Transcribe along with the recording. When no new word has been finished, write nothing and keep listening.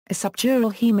A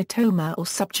subdural hematoma or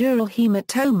subdural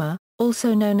hematoma,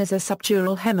 also known as a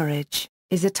subdural hemorrhage,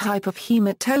 is a type of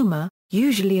hematoma,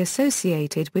 usually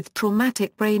associated with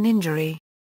traumatic brain injury.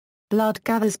 Blood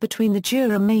gathers between the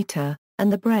dura mater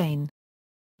and the brain,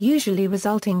 usually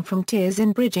resulting from tears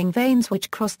in bridging veins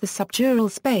which cross the subdural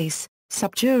space.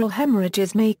 Subdural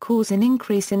hemorrhages may cause an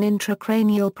increase in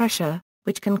intracranial pressure,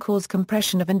 which can cause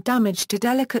compression of and damage to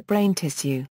delicate brain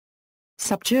tissue.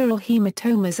 Subdural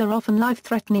hematomas are often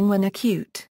life-threatening when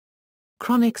acute.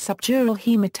 Chronic subdural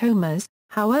hematomas,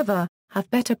 however,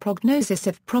 have better prognosis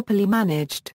if properly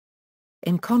managed.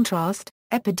 In contrast,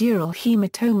 epidural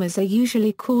hematomas are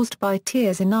usually caused by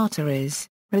tears in arteries,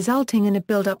 resulting in a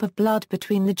buildup of blood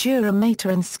between the dura mater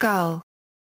and skull.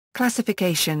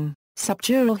 Classification: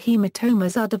 subdural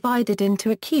hematomas are divided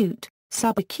into acute,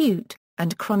 subacute,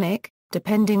 and chronic,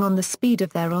 depending on the speed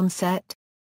of their onset.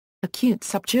 Acute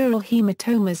subdural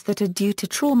hematomas that are due to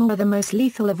trauma are the most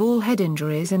lethal of all head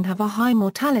injuries and have a high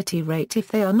mortality rate if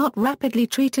they are not rapidly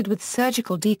treated with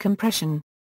surgical decompression.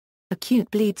 Acute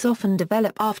bleeds often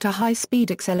develop after high-speed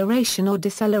acceleration or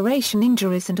deceleration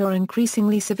injuries and are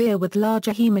increasingly severe with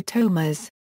larger hematomas.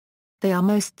 They are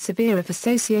most severe if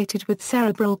associated with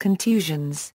cerebral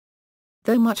contusions.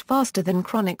 Though much faster than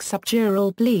chronic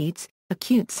subdural bleeds,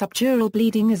 acute subdural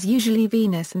bleeding is usually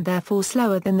venous and therefore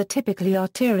slower than the typically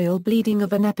arterial bleeding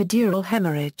of an epidural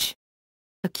hemorrhage.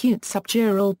 Acute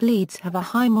subdural bleeds have a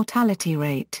high mortality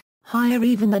rate, higher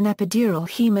even than epidural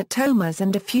hematomas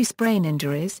and diffuse brain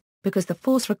injuries, because the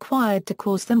force required to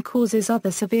cause them causes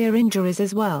other severe injuries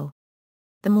as well.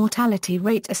 The mortality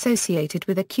rate associated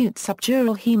with acute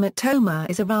subdural hematoma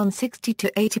is around 60 to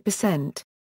 80%.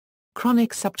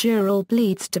 Chronic subdural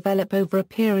bleeds develop over a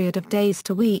period of days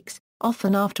to weeks,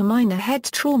 often after minor head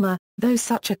trauma, though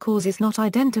such a cause is not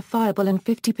identifiable in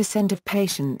 50% of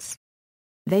patients.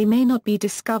 They may not be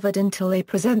discovered until they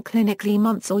present clinically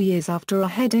months or years after a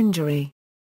head injury.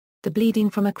 The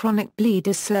bleeding from a chronic bleed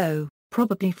is slow,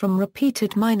 probably from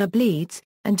repeated minor bleeds,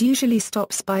 and usually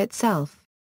stops by itself.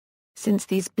 Since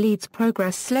these bleeds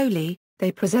progress slowly,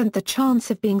 they present the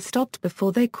chance of being stopped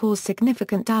before they cause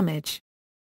significant damage.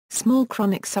 Small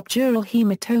chronic subdural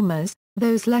hematomas,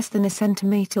 those less than a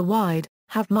centimeter wide,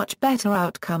 have much better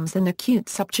outcomes than acute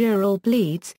subdural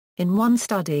bleeds. In one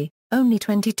study, only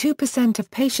 22% of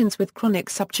patients with chronic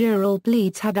subdural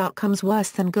bleeds had outcomes worse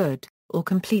than good, or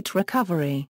complete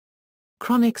recovery.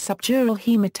 Chronic subdural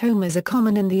hematomas are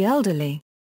common in the elderly.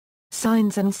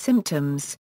 Signs and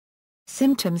symptoms.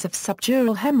 Symptoms of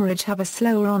subdural hemorrhage have a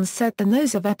slower onset than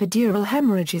those of epidural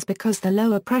hemorrhages because the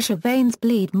lower pressure veins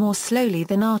bleed more slowly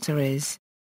than arteries.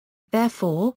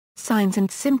 Therefore, signs and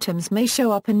symptoms may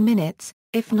show up in minutes,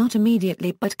 if not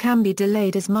immediately, but can be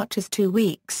delayed as much as 2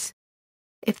 weeks.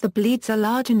 If the bleeds are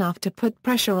large enough to put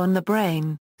pressure on the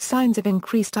brain, signs of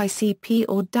increased ICP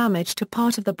or damage to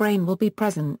part of the brain will be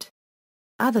present.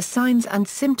 Other signs and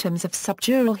symptoms of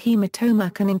subdural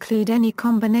hematoma can include any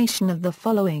combination of the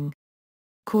following.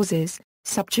 Causes: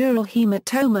 subdural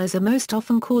hematomas are most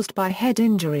often caused by head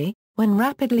injury, when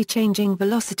rapidly changing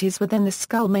velocities within the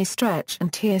skull may stretch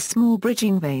and tear small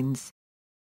bridging veins.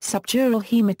 Subdural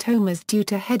hematomas due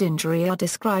to head injury are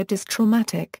described as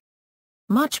traumatic.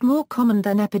 Much more common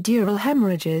than epidural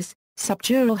hemorrhages,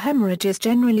 subdural hemorrhages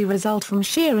generally result from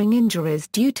shearing injuries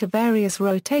due to various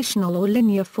rotational or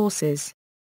linear forces.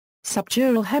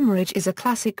 Subdural hemorrhage is a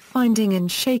classic finding in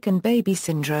shaken baby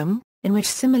syndrome, in which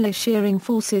similar shearing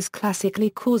forces classically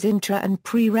cause intra- and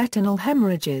pre-retinal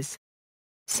hemorrhages.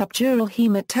 Subdural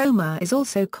hematoma is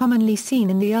also commonly seen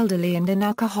in the elderly and in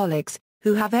alcoholics,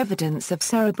 who have evidence of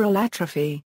cerebral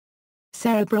atrophy.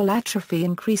 Cerebral atrophy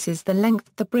increases the length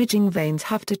the bridging veins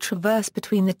have to traverse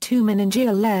between the two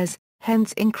meningeal layers,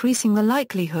 hence increasing the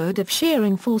likelihood of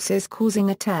shearing forces causing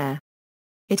a tear.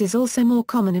 It is also more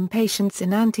common in patients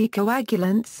in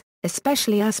anticoagulants,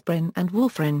 especially aspirin and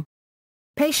warfarin.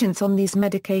 Patients on these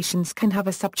medications can have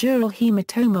a subdural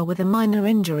hematoma with a minor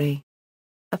injury.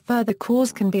 A further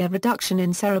cause can be a reduction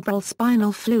in cerebral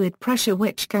spinal fluid pressure,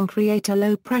 which can create a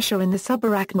low pressure in the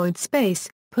subarachnoid space,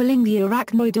 pulling the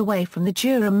arachnoid away from the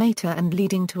dura mater and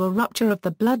leading to a rupture of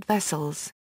the blood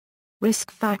vessels.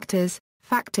 Risk factors.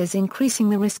 Factors increasing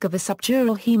the risk of a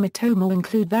subdural hematoma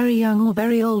include very young or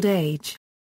very old age.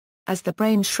 As the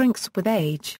brain shrinks with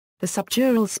age, the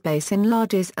subdural space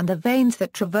enlarges and the veins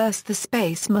that traverse the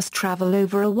space must travel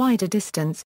over a wider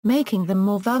distance, making them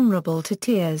more vulnerable to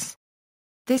tears.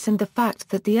 This and the fact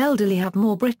that the elderly have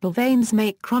more brittle veins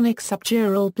make chronic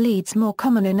subdural bleeds more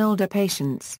common in older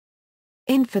patients.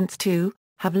 Infants, too,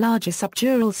 have larger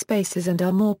subdural spaces and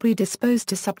are more predisposed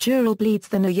to subdural bleeds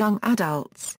than are young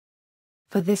adults.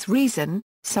 For this reason,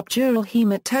 Subdural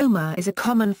hematoma is a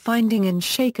common finding in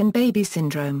shaken baby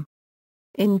syndrome.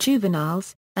 In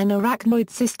juveniles, an arachnoid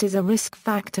cyst is a risk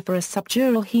factor for a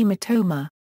subdural hematoma.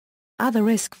 Other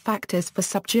risk factors for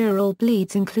subdural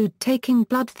bleeds include taking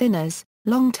blood thinners,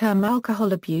 long-term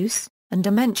alcohol abuse, and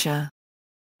dementia.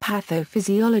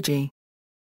 Pathophysiology.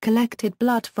 Collected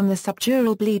blood from the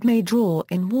subdural bleed may draw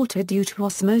in water due to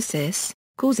osmosis,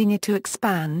 causing it to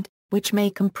expand, which may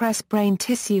compress brain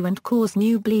tissue and cause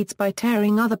new bleeds by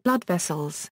tearing other blood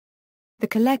vessels. The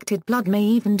collected blood may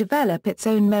even develop its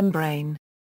own membrane.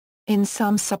 In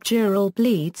some subdural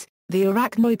bleeds, the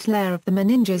arachnoid layer of the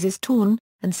meninges is torn,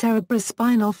 and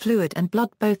cerebrospinal fluid and blood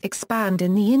both expand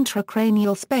in the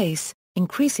intracranial space,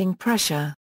 increasing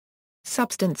pressure.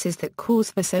 Substances that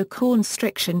cause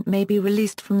vasoconstriction may be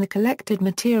released from the collected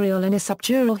material in a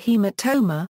subdural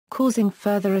hematoma, causing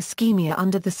further ischemia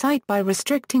under the site by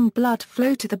restricting blood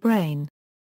flow to the brain.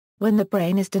 When the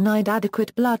brain is denied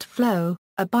adequate blood flow,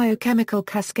 a biochemical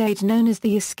cascade known as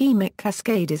the ischemic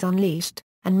cascade is unleashed,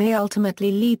 and may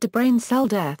ultimately lead to brain cell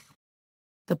death.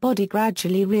 The body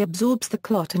gradually reabsorbs the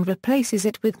clot and replaces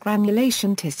it with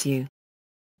granulation tissue.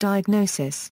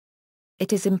 Diagnosis.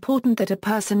 It is important that a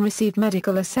person receive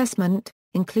medical assessment,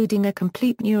 including a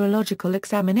complete neurological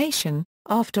examination,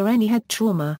 after any head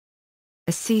trauma.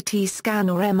 A CT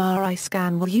scan or MRI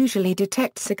scan will usually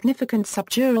detect significant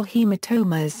subdural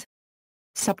hematomas.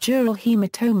 Subdural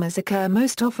hematomas occur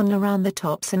most often around the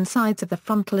tops and sides of the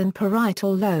frontal and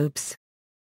parietal lobes.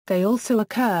 They also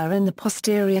occur in the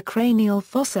posterior cranial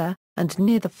fossa, and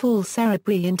near the falls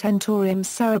cerebri and tentorium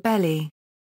cerebelli.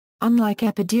 Unlike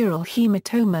epidural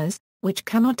hematomas, which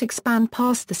cannot expand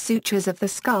past the sutures of the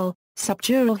skull,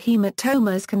 subdural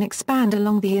hematomas can expand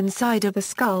along the inside of the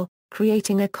skull,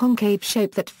 creating a concave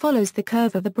shape that follows the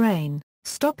curve of the brain,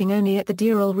 stopping only at the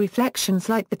dural reflections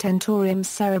like the tentorium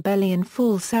cerebelli and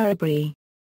falls cerebri.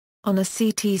 On a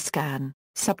CT scan,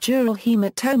 subdural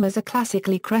hematomas are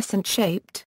classically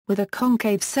crescent-shaped, with a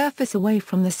concave surface away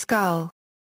from the skull.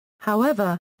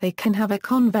 However, they can have a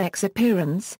convex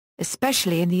appearance,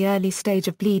 especially in the early stage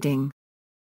of bleeding.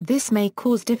 This may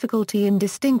cause difficulty in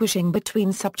distinguishing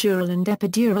between subdural and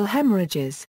epidural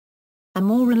hemorrhages. A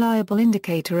more reliable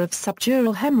indicator of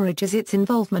subdural hemorrhage is its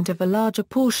involvement of a larger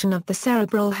portion of the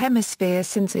cerebral hemisphere,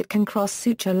 since it can cross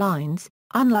suture lines,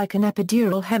 unlike an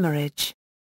epidural hemorrhage.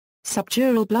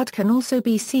 Subdural blood can also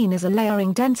be seen as a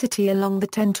layering density along the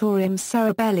tentorium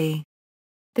cerebelli.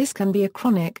 This can be a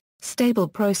chronic, stable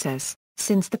process,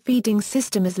 since the feeding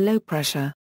system is low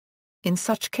pressure. In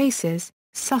such cases,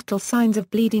 subtle signs of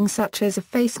bleeding such as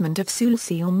effacement of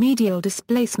sulci or medial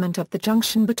displacement of the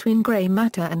junction between gray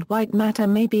matter and white matter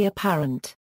may be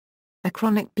apparent. A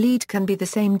chronic bleed can be the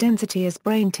same density as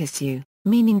brain tissue,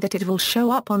 meaning that it will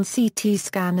show up on CT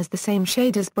scan as the same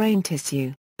shade as brain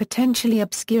tissue, potentially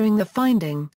obscuring the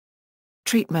finding.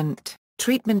 Treatment.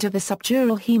 Treatment of a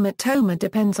subdural hematoma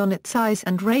depends on its size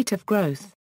and rate of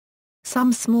growth.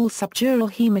 Some small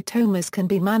subdural hematomas can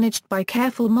be managed by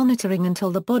careful monitoring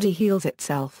until the body heals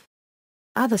itself.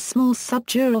 Other small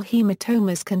subdural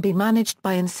hematomas can be managed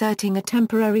by inserting a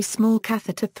temporary small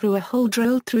catheter through a hole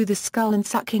drilled through the skull and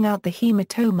sucking out the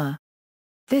hematoma.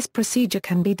 This procedure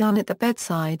can be done at the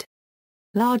bedside.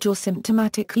 Large or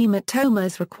symptomatic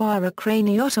hematomas require a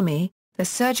craniotomy, the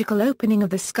surgical opening of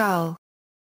the skull.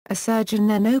 A surgeon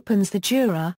then opens the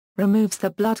dura, removes the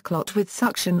blood clot with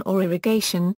suction or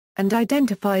irrigation, and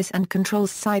identifies and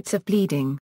controls sites of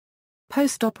bleeding.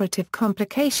 Postoperative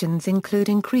complications include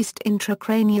increased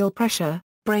intracranial pressure,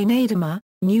 brain edema,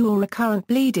 new or recurrent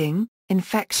bleeding,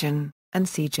 infection, and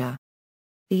seizure.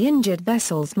 The injured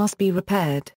vessels must be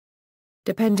repaired.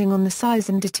 Depending on the size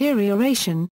and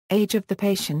deterioration, age of the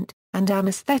patient, and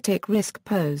anesthetic risk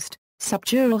posed,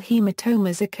 subdural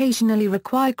hematomas occasionally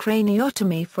require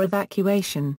craniotomy for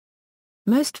evacuation.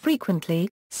 Most frequently,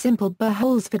 simple burr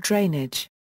holes for drainage.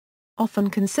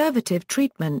 Often conservative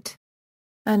treatment.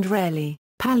 And rarely,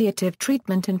 palliative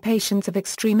treatment in patients of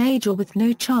extreme age or with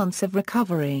no chance of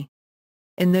recovery.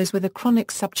 In those with a chronic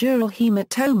subdural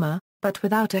hematoma, but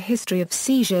without a history of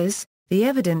seizures, the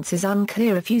evidence is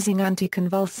unclear if using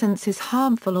anticonvulsants is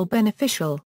harmful or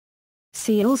beneficial.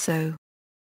 See also.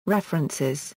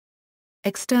 References.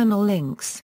 External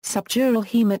links: Subdural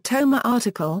hematoma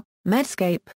article,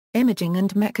 Medscape, Imaging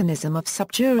and Mechanism of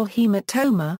Subdural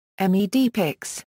Hematoma, MED pics.